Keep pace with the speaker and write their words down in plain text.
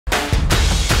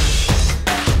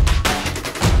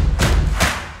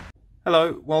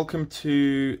Hello, welcome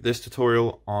to this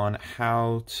tutorial on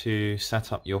how to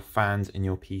set up your fans in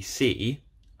your PC.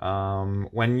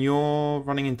 When you're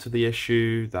running into the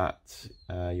issue that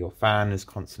your fan is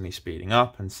constantly speeding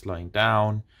up and slowing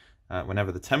down,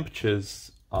 whenever the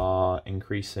temperatures are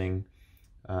increasing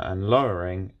and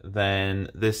lowering, then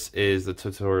this is the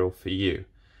tutorial for you.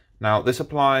 Now, this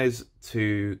applies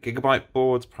to Gigabyte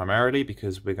boards primarily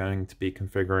because we're going to be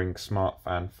configuring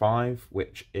SmartFan 5,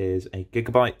 which is a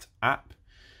Gigabyte app.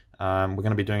 We're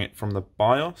going to be doing it from the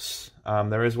BIOS.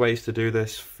 There is ways to do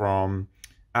this from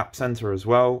App Center as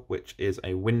well, which is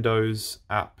a Windows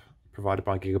app provided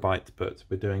by Gigabyte, but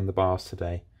we're doing the BIOS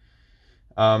today.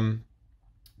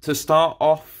 To start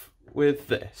off with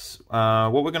this,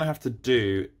 what we're going to have to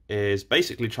do is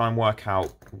basically try and work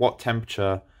out what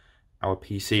temperature our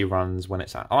PC runs when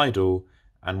it's at idle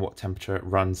and what temperature it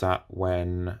runs at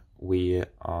when we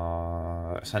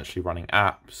are essentially running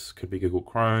apps. Could be Google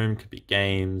Chrome, could be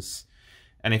games,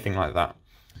 anything like that.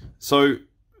 So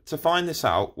to find this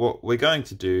out, what we're going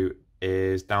to do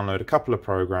is download a couple of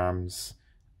programs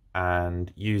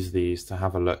and use these to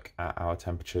have a look at our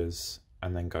temperatures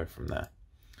and then go from there.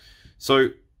 So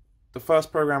the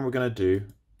first program we're going to do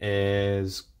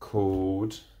is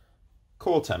called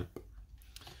Core Temp.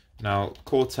 Now,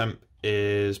 Core Temp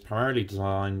is primarily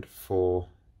designed for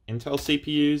Intel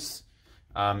CPUs.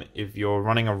 If you're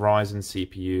running a Ryzen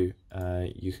CPU,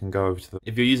 you can go over to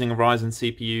if you're using a Ryzen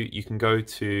CPU, you can go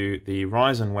to the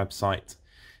Ryzen website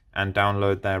and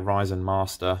download their Ryzen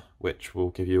Master, which will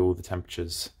give you all the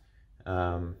temperatures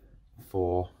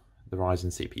for the Ryzen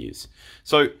CPUs.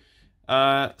 So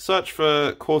search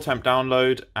for Core Temp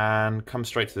download and come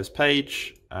straight to this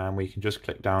page, and we can just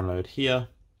click download here.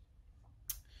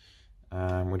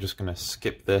 We're just going to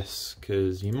skip this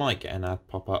because you might get an ad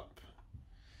pop up,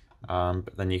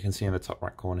 but then you can see in the top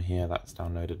right corner here that's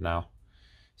downloaded now.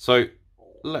 So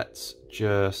let's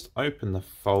just open the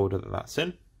folder that that's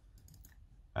in,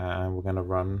 and we're going to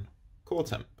run Core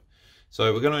Temp.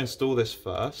 So we're going to install this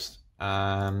first,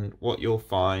 and what you'll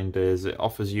find is it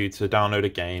offers you to download a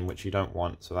game which you don't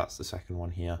want, so that's the second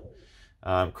one here.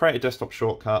 Create a desktop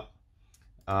shortcut.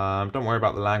 Don't worry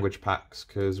about the language packs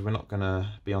because we're not going to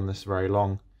be on this very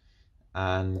long,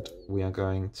 and we are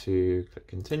going to click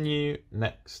continue,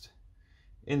 next,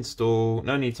 install.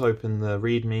 No need to open the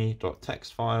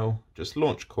readme.txt file, just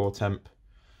launch Core Temp,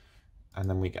 and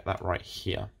then we get that right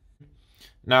here.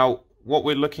 Now, what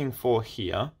we're looking for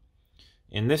here,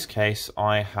 in this case,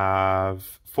 I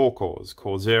have 4 cores,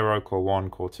 Core 0, Core 1,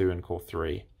 Core 2, and Core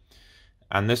 3.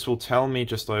 And this will tell me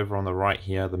just over on the right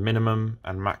here the minimum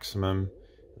and maximum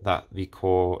that the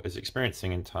core is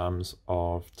experiencing in terms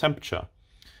of temperature.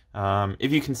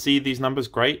 If you can see these numbers,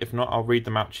 great. If not, I'll read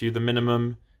them out to you. The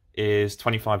minimum is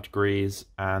 25 degrees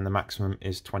and the maximum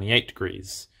is 28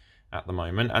 degrees at the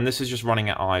moment. And this is just running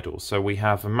at idle. So we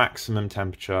have a maximum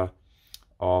temperature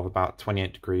of about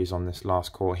 28 degrees on this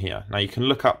last core here. Now you can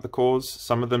look up the cores.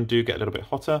 Some of them do get a little bit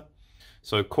hotter.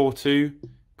 So Core 2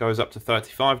 goes up to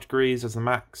 35 degrees as the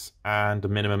max, and the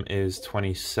minimum is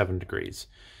 27 degrees.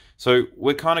 So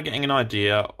we're kind of getting an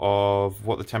idea of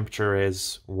what the temperature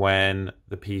is when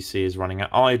the PC is running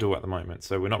at idle at the moment.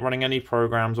 So we're not running any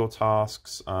programs or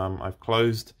tasks. I've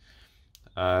closed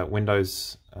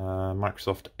Windows,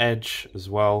 Microsoft Edge as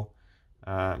well.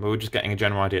 But we're just getting a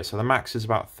general idea. So the max is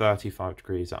about 35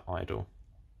 degrees at idle.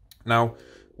 Now,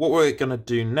 what we're going to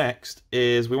do next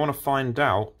is we want to find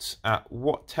out at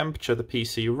what temperature the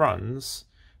PC runs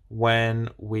when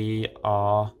we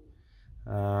are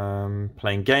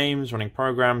playing games, running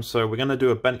programs. So we're going to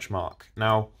do a benchmark.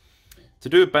 Now, to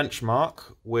do a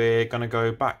benchmark, we're going to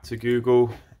go back to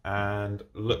Google and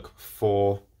look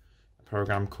for a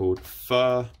program called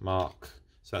Furmark.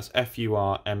 So that's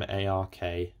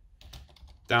F-U-R-M-A-R-K.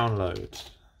 Download.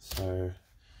 So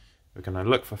we're going to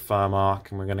look for Furmark,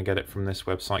 and we're going to get it from this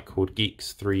website called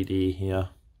Geeks 3D here.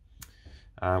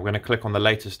 We're going to click on the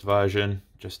latest version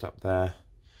just up there,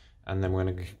 and then we're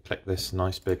going to click this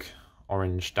nice big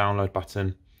orange download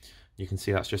button. You can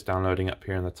see that's just downloading up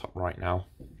here in the top right now.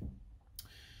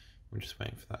 We're just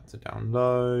waiting for that to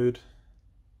download.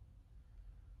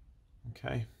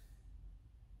 Okay.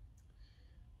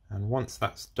 And once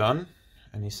that's done,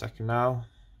 any second now,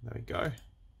 there we go.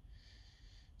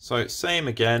 So same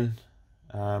again,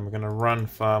 we're going to run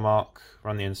Furmark,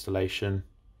 run the installation,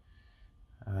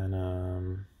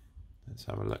 and let's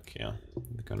have a look here.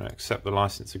 We're going to accept the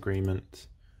license agreement,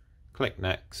 click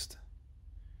next,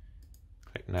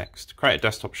 create a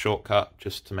desktop shortcut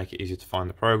just to make it easier to find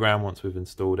the program. Once we've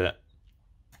installed it,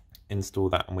 install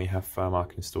that, and we have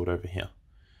Furmark installed over here.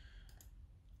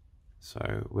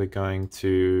 So we're going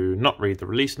to not read the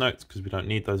release notes because we don't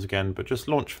need those again, but just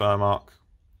launch FurMark.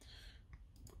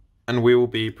 And we will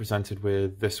be presented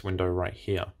with this window right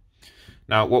here.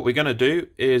 Now, what we're going to do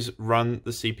is run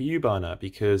the CPU burner,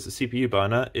 because the CPU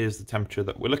burner is the temperature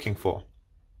that we're looking for.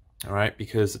 All right,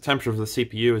 because the temperature of the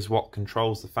CPU is what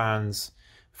controls the fans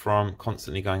from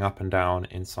constantly going up and down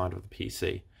inside of the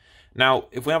PC. Now,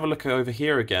 if we have a look over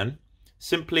here again,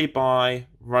 simply by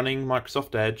running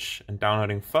Microsoft Edge and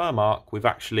downloading FurMark, we've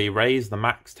actually raised the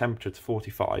max temperature to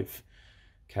 45.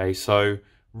 Okay, so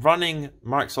running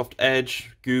Microsoft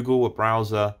Edge, Google, a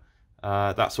browser,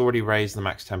 that's already raised the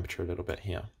max temperature a little bit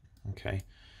here. Okay,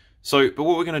 so but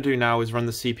what we're going to do now is run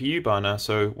the CPU burner.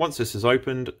 So once this is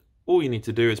opened, all you need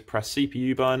to do is press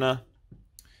CPU burner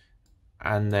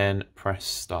and then press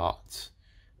start.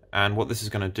 And what this is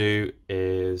going to do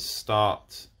is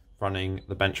start running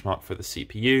the benchmark for the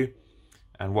CPU.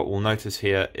 And what we'll notice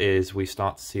here is we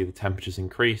start to see the temperatures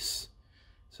increase.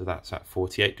 So that's at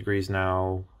 48 degrees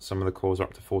now. Some of the cores are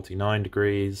up to 49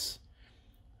 degrees.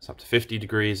 It's up to 50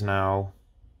 degrees now.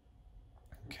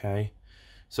 Okay,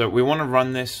 so we want to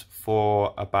run this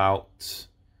for about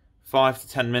 5 to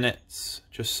 10 minutes,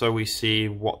 just so we see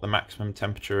what the maximum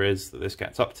temperature is that this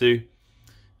gets up to.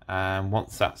 And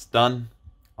once that's done,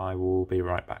 I will be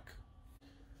right back.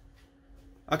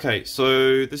 Okay,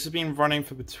 so this has been running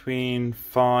for between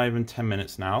 5 and 10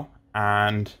 minutes now,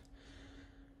 and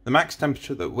the max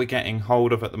temperature that we're getting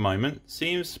hold of at the moment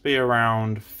seems to be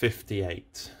around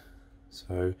 58.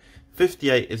 So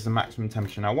 58 is the maximum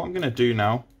temperature. Now what I'm going to do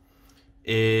now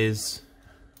is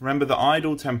remember the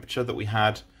idle temperature that we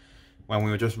had when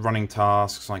we were just running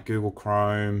tasks like Google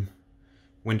Chrome,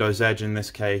 Windows Edge in this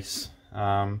case,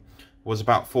 was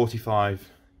about 45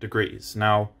 degrees.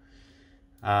 Now,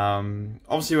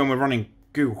 obviously when we're running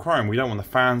Google Chrome, we don't want the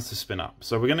fans to spin up.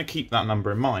 So we're going to keep that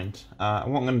number in mind.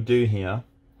 And what I'm going to do here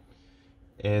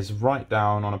is write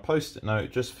down on a post-it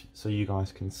note, just so you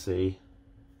guys can see,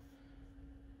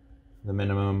 the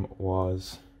minimum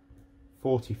was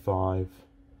 45,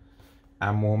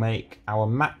 and we'll make our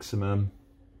maximum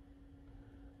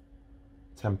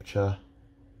temperature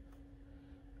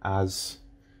as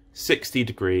 60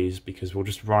 degrees, because we'll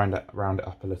just round it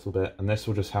up a little bit, and this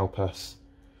will just help us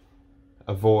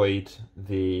avoid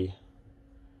the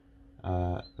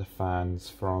fans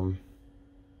from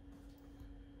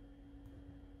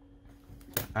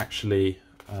actually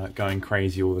going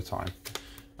crazy all the time.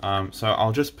 So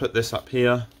I'll just put this up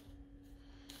here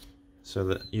so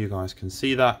that you guys can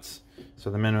see that. So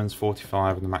the minimum is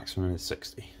 45 and the maximum is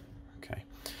 60. Okay,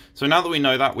 so now that we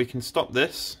know that, we can stop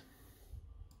this.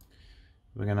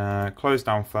 We're going to close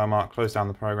down FurMark, close down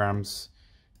the programs,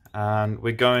 and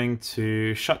we're going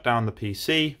to shut down the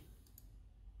PC,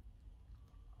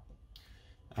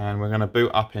 and we're going to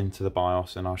boot up into the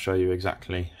BIOS, and I'll show you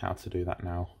exactly how to do that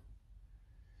now.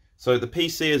 So the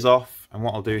PC is off, and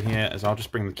what I'll do here is I'll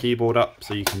just bring the keyboard up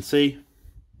so you can see.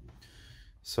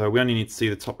 So we only need to see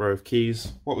the top row of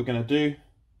keys. What we're going to do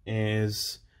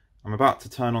is I'm about to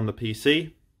turn on the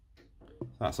PC.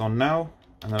 That's on now,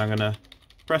 and then I'm going to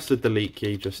press the delete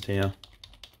key just here.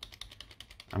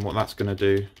 And what that's going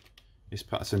to do is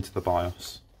put us into the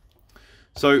BIOS.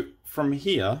 So from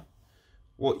here,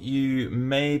 what you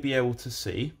may be able to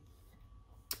see,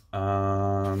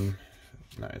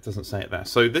 no, it doesn't say it there.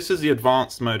 So this is the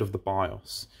advanced mode of the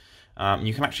BIOS.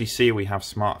 You can actually see we have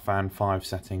Smart Fan 5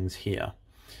 settings here.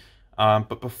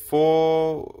 But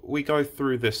before we go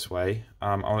through this way,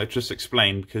 I'll just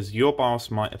explain, because your BIOS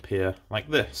might appear like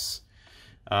this,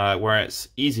 where it's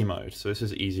easy mode. So this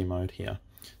is easy mode here.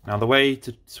 Now the way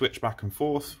to switch back and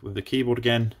forth with the keyboard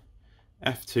again,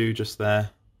 F2 just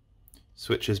there,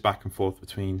 switches back and forth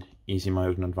between easy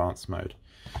mode and advanced mode.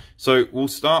 So we'll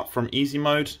start from easy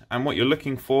mode, and what you're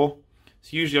looking for,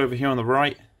 it's usually over here on the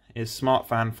right, is Smart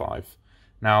Fan 5.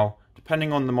 Now,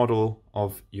 depending on the model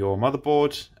of your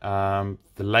motherboard,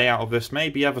 the layout of this may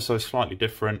be ever so slightly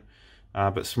different,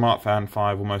 but Smart Fan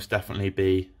 5 will most definitely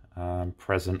be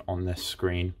present on this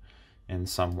screen in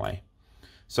some way.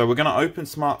 So we're going to open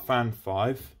Smart Fan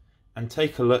 5 and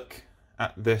take a look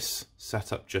at this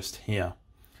setup just here.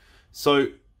 So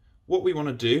what we want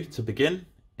to do to begin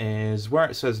is where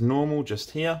it says normal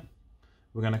just here,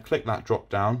 we're going to click that drop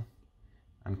down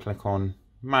and click on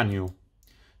manual.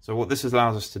 So what this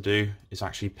allows us to do is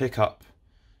actually pick up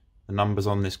the numbers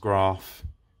on this graph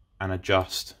and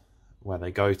adjust where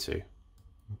they go to.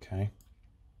 Okay.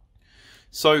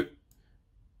 So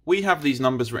we have these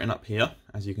numbers written up here.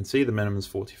 As you can see, the minimum is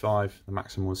 45, the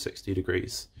maximum is 60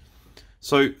 degrees.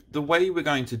 So the way we're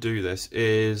going to do this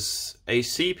is a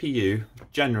CPU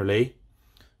generally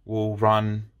will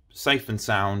run safe and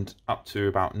sound up to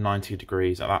about 90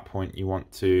 degrees. At that point you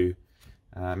want to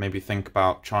maybe think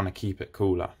about trying to keep it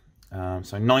cooler.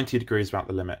 So 90 degrees is about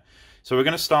the limit. So we're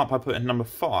going to start by putting number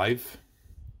 5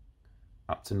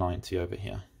 up to 90 over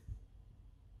here.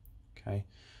 Okay,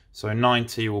 so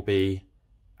 90 will be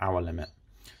our limit.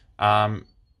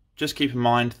 Just keep in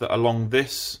mind that along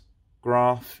this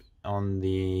graph on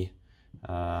the,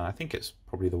 I think it's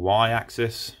probably the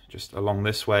y-axis, just along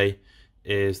this way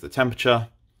is the temperature,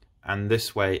 and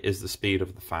this way is the speed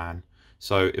of the fan.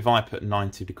 So if I put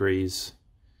 90 degrees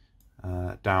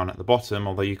down at the bottom,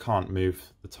 although you can't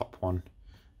move the top one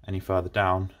any further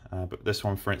down, but this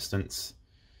one, for instance,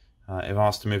 if I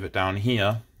was to move it down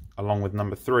here along with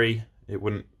number 3, it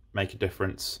wouldn't make a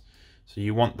difference. So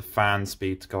you want the fan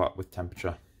speed to go up with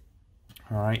temperature.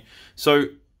 All right, so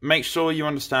make sure you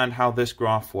understand how this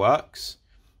graph works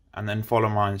and then follow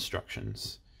my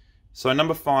instructions. So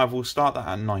number 5, we'll start that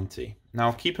at 90.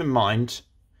 Now keep in mind,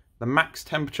 the max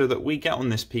temperature that we get on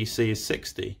this PC is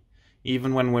 60,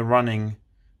 even when we're running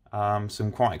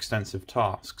some quite extensive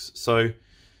tasks. So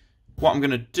what I'm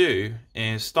going to do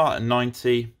is start at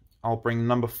 90, I'll bring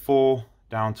number 4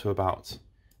 down to about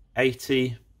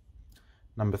 80,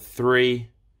 number 3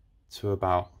 to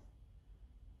about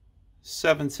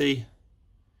 70,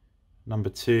 number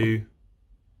 2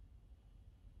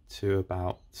 to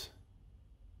about,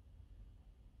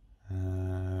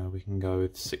 we can go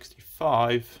with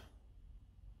 65,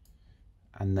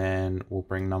 and then we'll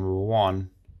bring number 1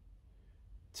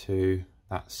 to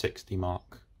that 60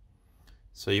 mark.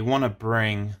 So you want to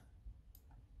bring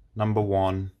number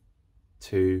 1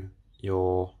 to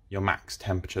your max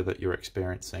temperature that you're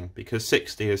experiencing, because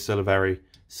 60 is still a very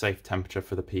safe temperature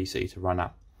for the PC to run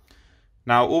at.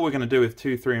 Now all we're going to do with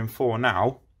 2, 3 and 4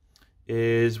 now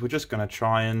is we're just going to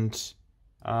try and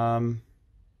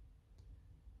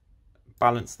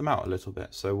balance them out a little bit.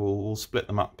 So we'll split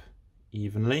them up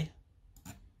evenly,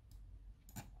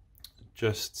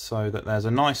 just so that there's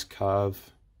a nice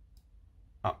curve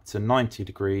up to 90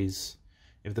 degrees.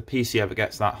 If the PC ever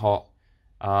gets that hot,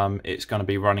 it's going to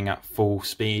be running at full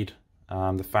speed.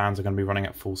 The fans are going to be running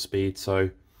at full speed, so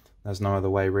there's no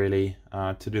other way really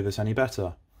to do this any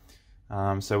better.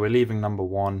 So we're leaving number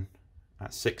 1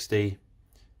 at 60,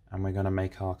 and we're going to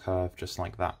make our curve just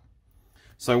like that.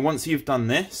 So once you've done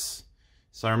this,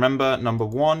 so remember number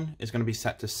 1 is going to be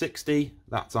set to 60,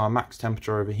 that's our max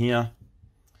temperature over here.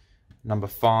 Number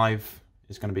 5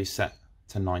 is going to be set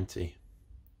to 90.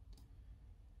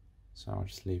 So I'll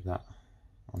just leave that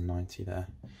on 90 there.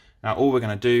 Now all we're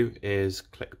going to do is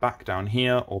click back down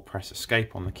here or press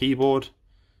escape on the keyboard.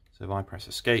 So if I press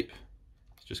escape,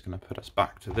 it's just going to put us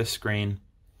back to this screen.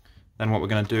 Then what we're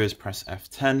going to do is press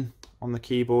F10 on the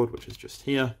keyboard, which is just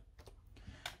here.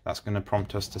 That's going to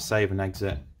prompt us to save and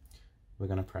exit. We're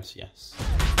going to press yes.